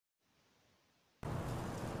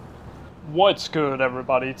What's good,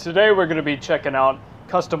 everybody? Today we're going to be checking out,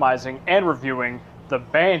 customizing, and reviewing the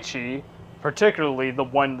Banshee, particularly the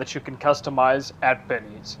one that you can customize at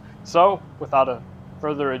Benny's. So, without a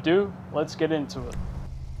further ado, let's get into it.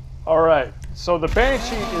 Alright, so the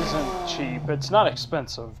Banshee isn't cheap. It's not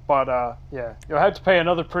expensive, but yeah, you'll have to pay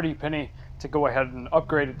another pretty penny to go ahead and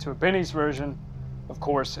upgrade it to a Benny's version. Of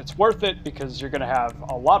course, it's worth it because you're going to have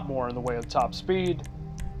a lot more in the way of top speed.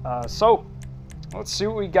 So, let's see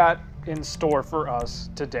what we got in store for us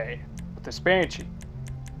today with this Banshee.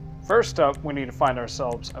 First up, we need to find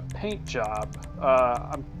ourselves a paint job.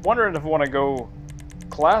 I'm wondering if I want to go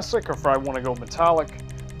classic or if I want to go metallic.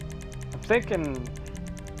 I'm thinking,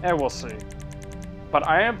 we'll see. But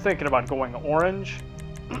I am thinking about going orange.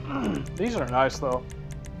 These are nice though.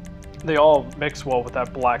 They all mix well with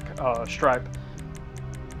that black stripe.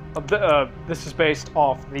 This is based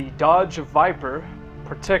off the Dodge Viper,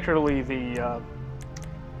 particularly the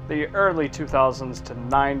early 2000s to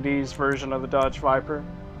 90s version of the Dodge Viper.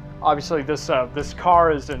 Obviously, this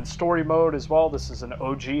car is in story mode as well. This is an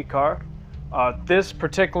OG car. This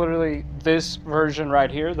version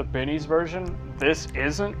right here, the Benny's version, this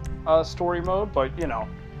isn't story mode, but you know,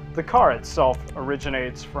 the car itself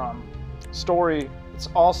originates from story. It's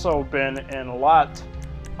also been in a lot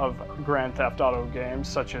of Grand Theft Auto games,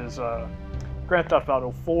 such as Grand Theft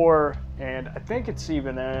Auto 4, and I think it's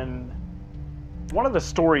even in one of the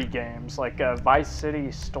story games, like Vice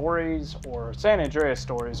City Stories or San Andreas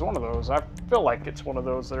Stories, one of those. I feel like it's one of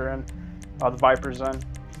those that are in the Viper's in,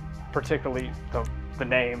 particularly the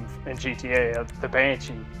name in GTA, the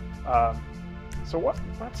Banshee. So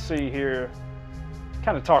let's see here,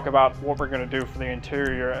 kind of talk about what we're going to do for the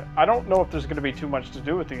interior. I don't know if there's going to be too much to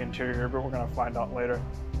do with the interior, but we're going to find out later.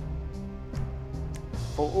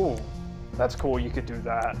 Oh, ooh, that's cool, you could do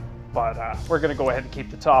that. But we're going to go ahead and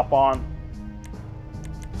keep the top on.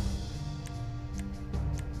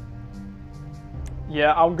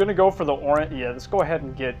 Yeah, I'm going to go for the orange. Yeah, let's go ahead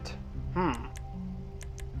and get...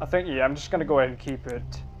 I think, yeah, I'm just going to go ahead and keep it.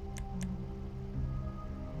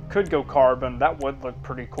 Could go carbon. That would look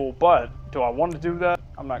pretty cool, but do I want to do that?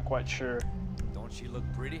 I'm not quite sure. Don't she look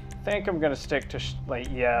pretty? I think I'm going to stick to,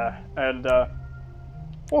 yeah, and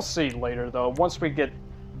we'll see later, though. Once we get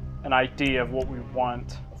an idea of what we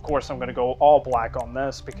want. Of course, I'm going to go all black on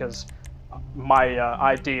this because my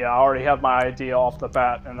idea, I already have my idea off the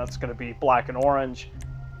bat, and that's going to be black and orange.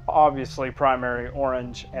 Obviously primary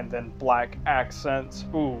orange and then black accents.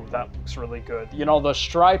 Ooh, that looks really good. You know, the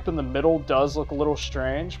stripe in the middle does look a little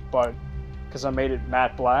strange, but because I made it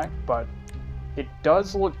matte black, but it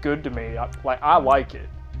does look good to me. I like it.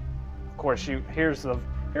 Of course, here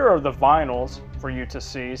are the vinyls for you to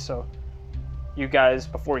see, so you guys,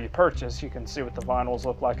 before you purchase, you can see what the vinyls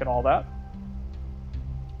look like and all that.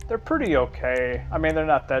 They're pretty okay. I mean, they're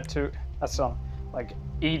not that too. That's like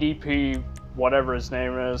EDP, whatever his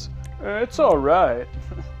name is. It's all right.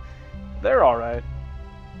 They're all right.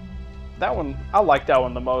 That one, I like that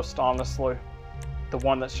one the most, honestly. The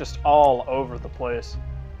one that's just all over the place.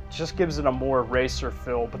 It just gives it a more racer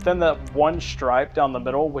feel. But then that one stripe down the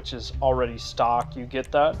middle, which is already stock, you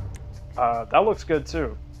get that. That looks good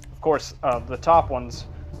too. Of course, the top ones,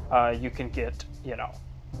 you can get, you know,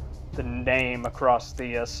 the name across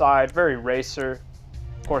the side, very racer.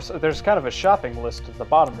 Of course, there's kind of a shopping list at the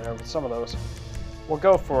bottom there with some of those. We'll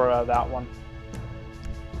go for that one.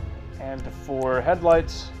 And for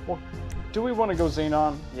headlights, well, do we want to go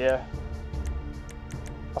xenon? Yeah.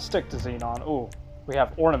 I'll stick to xenon. Ooh, we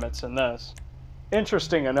have ornaments in this.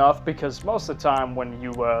 Interesting enough, because most of the time when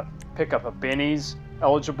you pick up a Benny's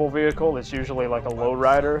eligible vehicle, it's usually like a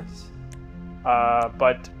lowrider.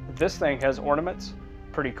 But this thing has ornaments.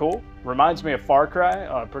 Pretty cool. Reminds me of Far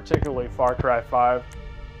Cry, particularly Far Cry 5,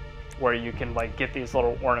 where you can like get these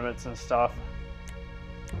little ornaments and stuff.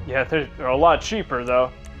 Yeah, they're a lot cheaper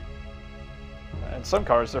though. And some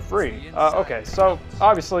cars are free. Okay, so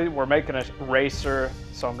obviously we're making a racer,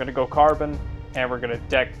 so I'm gonna go carbon, and we're gonna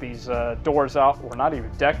deck these doors out. Or not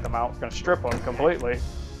even deck them out, we're gonna strip them completely,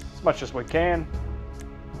 as much as we can.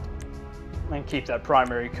 And keep that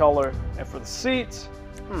primary color. And for the seats,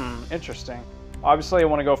 interesting. Obviously, I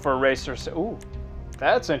want to go for a racer. Ooh,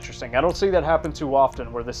 that's interesting. I don't see that happen too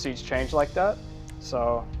often where the seats change like that.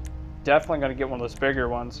 So, definitely going to get one of those bigger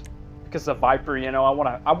ones. Because the Viper, you know, I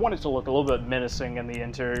want it to look a little bit menacing in the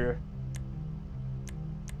interior.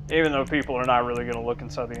 Even though people are not really going to look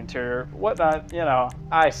inside the interior. Whatnot, you know,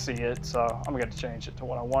 I see it, so I'm going to change it to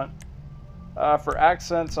what I want. For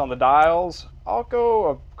accents on the dials, I'll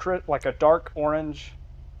go like a dark orange.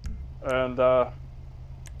 And,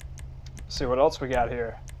 see what else we got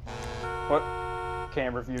here. What?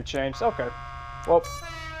 Camera view changed. Okay. Well,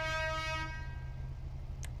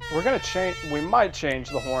 We're gonna change. We might change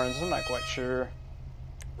the horns. I'm not quite sure.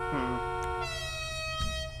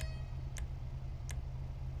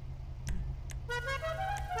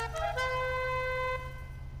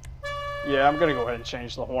 Yeah, I'm gonna go ahead and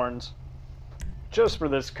change the horns. Just for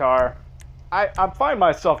this car. I find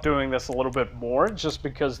myself doing this a little bit more just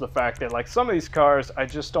because the fact that like some of these cars, I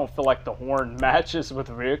just don't feel like the horn matches with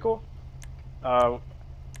the vehicle.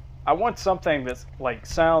 I want something that like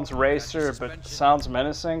sounds racer but sounds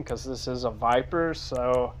menacing because this is a Viper.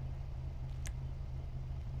 So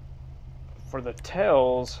for the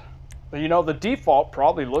tails, you know, the default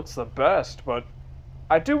probably looks the best, but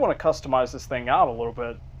I do want to customize this thing out a little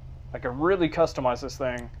bit. I can really customize this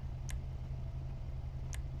thing.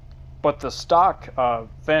 But the stock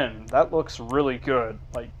fin, that looks really good,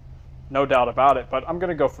 like no doubt about it. But I'm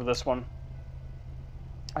gonna go for this one.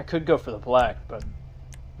 I could go for the black, but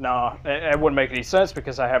no, it wouldn't make any sense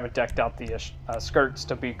because I haven't decked out the skirts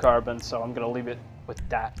to be carbon, so I'm gonna leave it with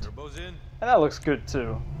that. Turbo's in. And that looks good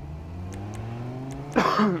too.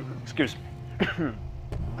 Excuse me.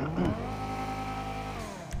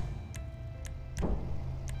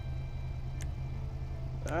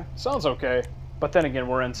 Sounds okay. But then again,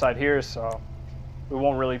 we're inside here, so we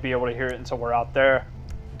won't really be able to hear it until we're out there.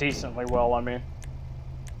 Decently well, I mean.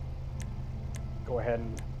 Go ahead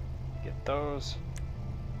and get those.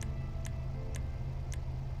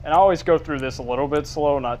 And I always go through this a little bit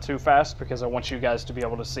slow, not too fast, because I want you guys to be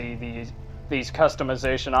able to see these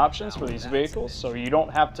customization options for these vehicles, so you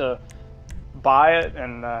don't have to buy it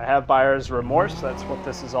and have buyer's remorse. That's what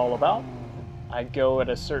this is all about. I go at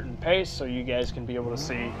a certain pace so you guys can be able to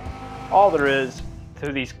see all there is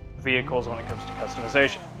to these vehicles when it comes to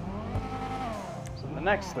customization. So the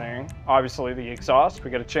next thing, obviously the exhaust,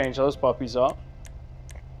 we got to change those puppies up.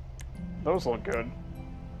 Those look good.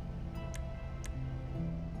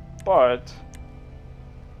 But,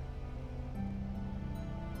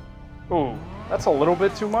 ooh, that's a little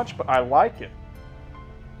bit too much, but I like it.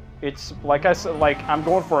 It's, like I said, like, I'm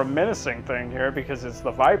going for a menacing thing here because it's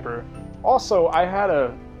the Viper. Also, I had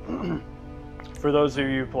a, for those of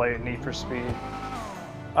you who play Need for Speed,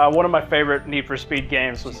 one of my favorite Need for Speed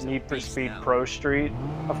games was Need for Speed Pro Street.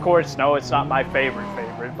 Of course, no, it's not my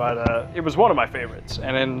favorite, but it was one of my favorites.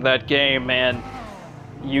 And in that game, man,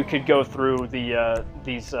 you could go through the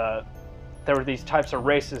there were these types of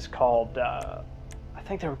races called, I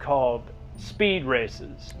think they were called speed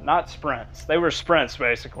races, not sprints. They were sprints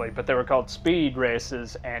basically, but they were called speed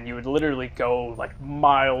races, and you would literally go like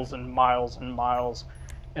miles and miles and miles,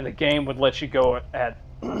 and the game would let you go at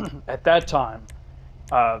at that time,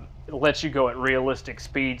 it lets you go at realistic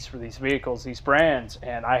speeds for these vehicles, these brands.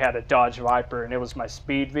 And I had a Dodge Viper, and it was my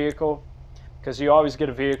speed vehicle, because you always get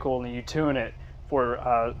a vehicle and you tune it for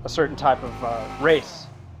a certain type of race,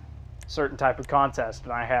 certain type of contest.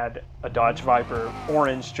 And I had a Dodge Viper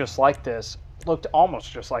orange just like this, looked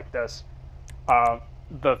almost just like this.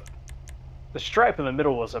 The stripe in the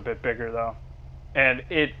middle was a bit bigger though, and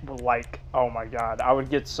it, like, oh my god, I would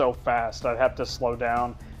get so fast I'd have to slow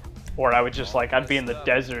down, or I would just like, I'd be in the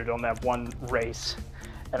desert on that one race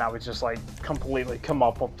and I would just like completely come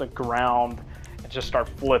up off the ground and just start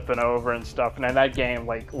flipping over and stuff. And in that game,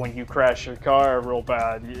 like, when you crash your car real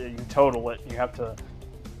bad, you total it, you have to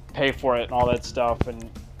pay for it and all that stuff, and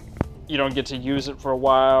you don't get to use it for a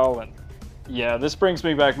while. And yeah, this brings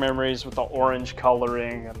me back memories with the orange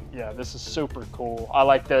coloring, and yeah, this is super cool. I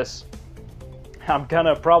like this. I'm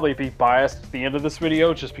gonna probably be biased at the end of this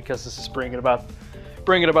video just because this is bringing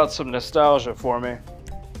about some nostalgia for me.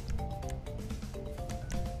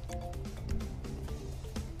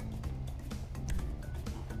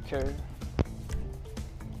 Okay.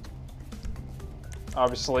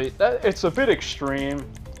 Obviously, it's a bit extreme,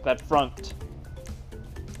 that front,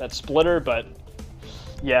 that splitter, but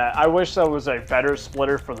yeah, I wish there was a better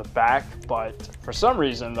splitter for the back, but for some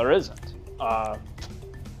reason there isn't.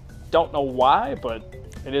 Don't know why, but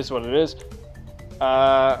it is what it is.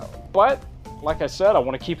 But like I said, I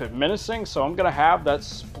want to keep it menacing, so I'm gonna have that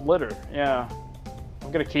splitter. Yeah,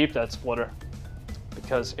 I'm gonna keep that splitter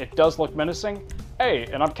because it does look menacing. Hey,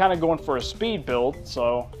 and I'm kind of going for a speed build,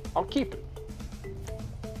 so I'll keep it.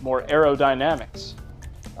 More aerodynamics.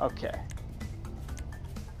 Okay.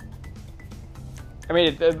 I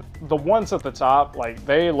mean, the ones at the top, like,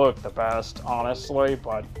 they look the best, honestly,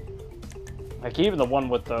 but like even the one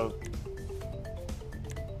with the,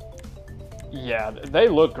 yeah, they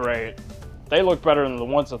look great. They look better than the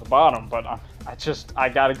ones at the bottom, but I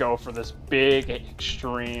gotta go for this big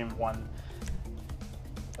extreme one.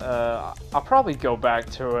 I'll probably go back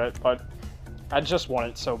to it, but I just want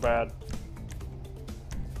it so bad.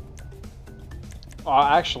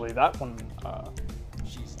 Actually, that one,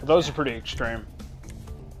 Those are pretty extreme.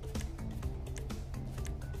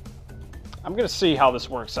 I'm gonna see how this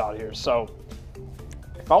works out here. So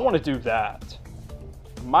if I want to do that,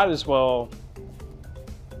 I might as well.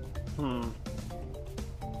 I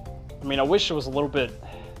mean, I wish it was a little bit.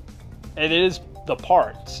 It is the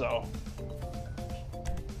part, so.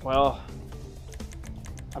 Well,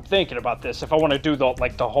 I'm thinking about this. If I want to do the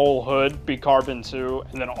whole hood be carbon too,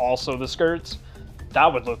 and then also the skirts,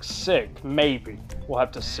 that would look sick. Maybe we'll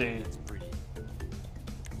have to see.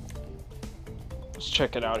 Let's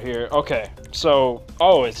check it out here. Okay, so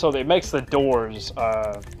so it makes the doors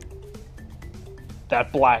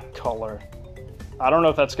that black color. I don't know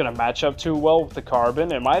if that's gonna match up too well with the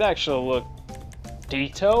carbon. It might actually look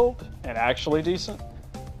detailed and actually decent.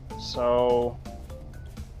 So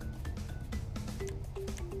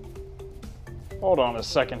hold on a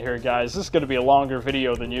second here, guys. This is gonna be a longer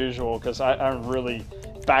video than usual because I'm really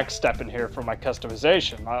backstepping here for my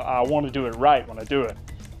customization. I want to do it right when I do it.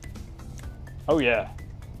 Oh yeah,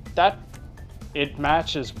 it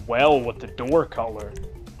matches well with the door color.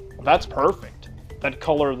 Well, that's perfect. That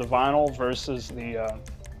color of the vinyl versus the,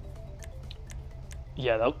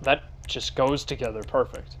 yeah, that just goes together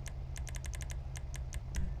perfect.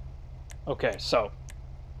 Okay, so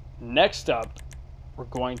next up, we're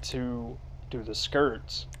going to do the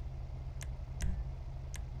skirts.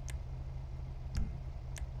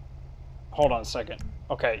 Hold on a second.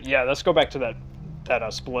 Okay, yeah, let's go back to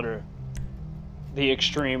that splitter. The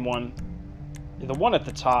extreme one. The one at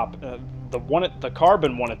the top, the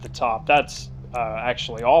carbon one at the top, that's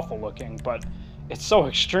actually awful looking, but it's so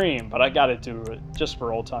extreme, but I gotta do it just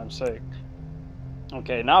for old time's sake.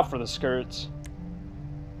 Okay, now for the skirts.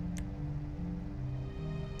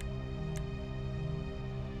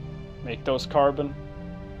 Make those carbon.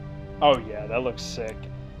 Oh yeah, that looks sick.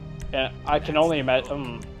 And I can only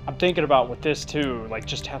imagine, I'm thinking about with this too, like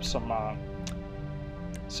just have some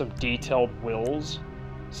detailed wheels.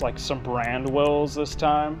 It's like some brand wheels this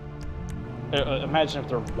time. Imagine if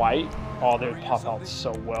they're white. Oh, they would pop out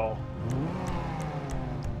so well.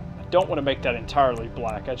 I don't want to make that entirely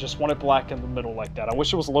black. I just want it black in the middle like that. I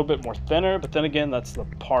wish it was a little bit more thinner, but then again, that's the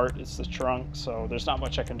part. It's the trunk, so there's not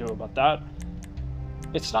much I can do about that.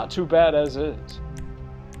 It's not too bad as is.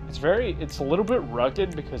 It's a little bit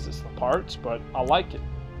rugged because it's the parts, but I like it.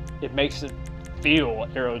 It makes it feel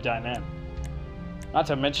aerodynamic. Not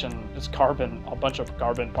to mention, it's carbon, a bunch of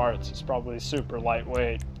carbon parts. It's probably super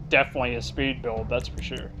lightweight. Definitely a speed build, that's for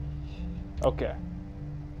sure. Okay.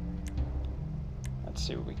 Let's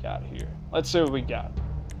see what we got here. Let's see what we got.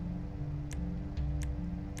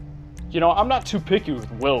 You know, I'm not too picky with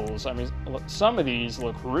wheels. I mean, some of these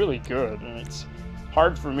look really good, and it's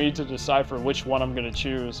hard for me to decipher which one I'm going to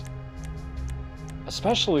choose.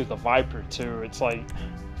 Especially the Viper, too. It's like,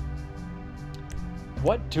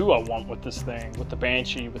 what do I want with this thing? With the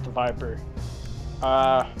Banshee, with the Viper?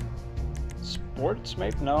 Sports,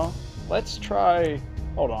 maybe? No. Let's try...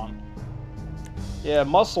 Hold on. Yeah,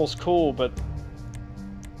 muscle's cool, but...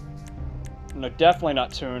 No, definitely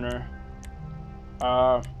not tuner.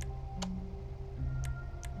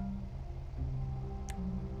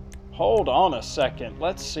 Hold on a second.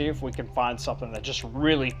 Let's see if we can find something that just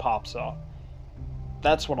really pops out.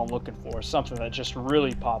 That's what I'm looking for. Something that just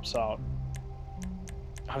really pops out.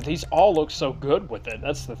 Oh, these all look so good with it.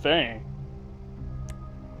 That's the thing.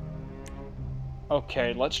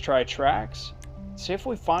 Okay, let's try tracks. See if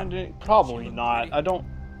we find it. Probably not. I don't...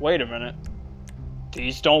 Wait a minute.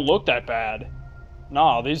 These don't look that bad.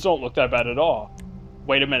 Nah, these don't look that bad at all.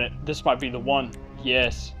 Wait a minute. This might be the one.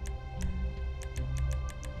 Yes.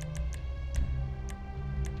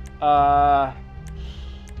 I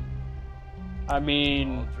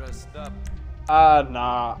mean...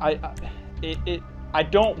 nah. I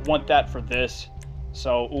don't want that for this.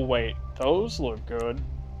 So, oh wait. Those look good.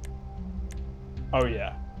 Oh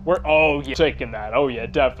yeah. Oh yeah, taking that. Oh yeah,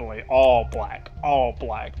 definitely. All black. All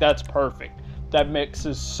black. That's perfect. That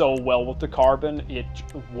mixes so well with the carbon.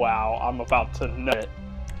 Wow, I'm about to nut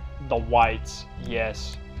the whites.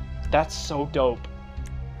 Yes. That's so dope.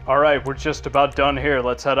 Alright, we're just about done here.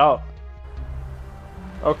 Let's head out.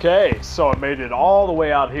 Okay, so I made it all the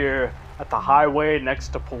way out here at the highway next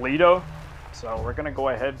to Polito. So we're gonna go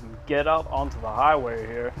ahead and get out onto the highway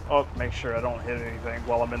here. Oh, make sure I don't hit anything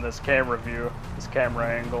while I'm in this camera view, this camera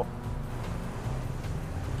angle.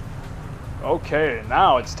 Okay,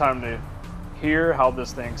 now it's time to hear how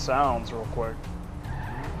this thing sounds real quick.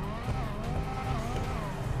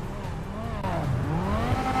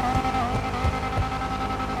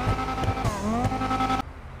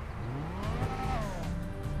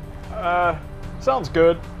 Sounds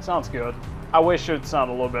good. Sounds good. I wish it would sound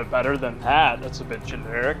a little bit better than that. That's a bit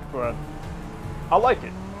generic, but I like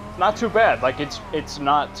it. Not too bad. Like, it's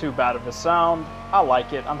not too bad of a sound. I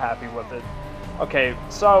like it. I'm happy with it. Okay,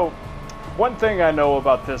 so one thing I know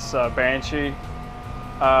about this Banshee,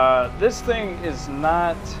 this thing is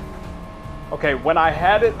not... Okay, when I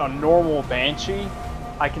had it, a normal Banshee,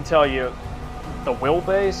 I can tell you, the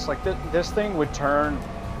wheelbase, like this thing would turn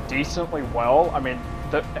decently well. I mean,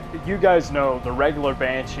 you guys know the regular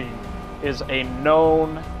Banshee is a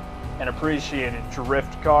known and appreciated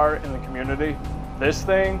drift car in the community. This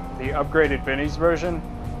thing, the upgraded Vinny's version,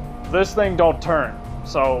 this thing don't turn.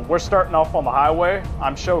 So we're starting off on the highway.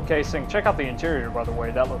 I'm showcasing, check out the interior, by the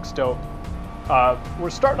way, that looks dope. We're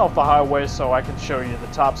starting off the highway so I can show you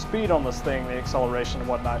the top speed on this thing, the acceleration and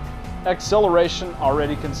whatnot. Acceleration,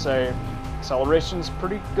 already can say, acceleration's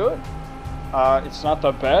pretty good. It's not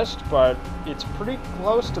the best, but it's pretty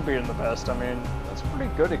close to being the best. I mean, that's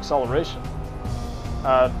pretty good acceleration.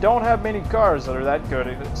 Don't have many cars that are that good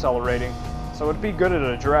at accelerating, so it'd be good at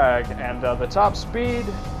a drag. And the top speed,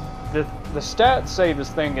 the stats say this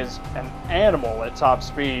thing is an animal at top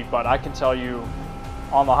speed, but I can tell you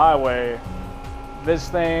on the highway, this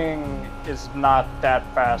thing is not that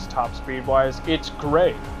fast top speed wise. It's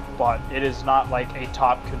great, but it is not like a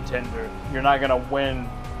top contender. You're not gonna win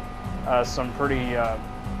some pretty, you're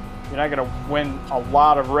not gonna win a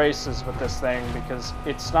lot of races with this thing because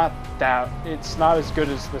it's not as good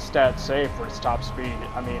as the stats say for its top speed.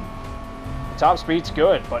 I mean, the top speed's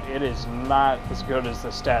good, but it is not as good as the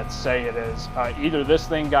stats say it is. Either this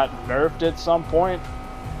thing got nerfed at some point,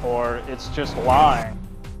 or it's just lying.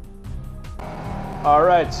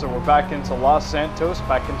 Alright, so we're back into Los Santos,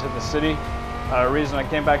 back into the city. The reason I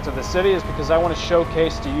came back to the city is because I want to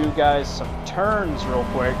showcase to you guys some turns real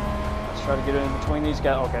quick. Let's try to get in between these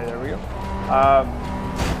guys. Okay, there we go.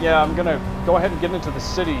 Yeah, I'm going to go ahead and get into the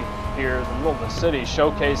city here, the middle of the city,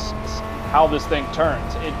 showcase how this thing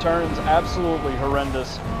turns. It turns absolutely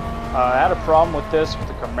horrendous. I had a problem with this with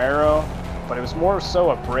the Camaro, but it was more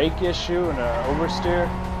so a brake issue and an oversteer.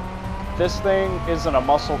 This thing isn't a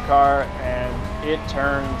muscle car, and it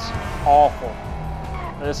turns awful.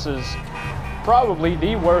 This is probably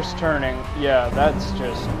the worst turning. Yeah, that's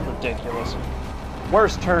just ridiculous.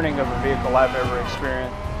 Worst turning of a vehicle I've ever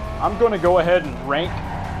experienced. I'm going to go ahead and rank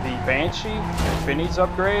the Banshee, Vinny's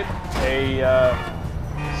upgrade, a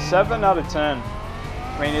 7 out of 10.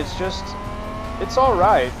 I mean, it's all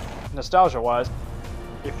right, nostalgia-wise.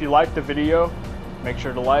 If you liked the video, make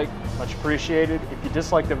sure to like, much appreciated. If you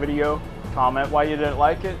disliked the video, comment why you didn't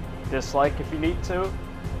like it, dislike if you need to,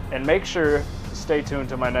 and make sure to stay tuned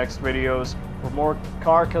to my next videos for more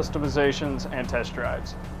car customizations and test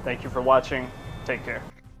drives. Thank you for watching. Take care.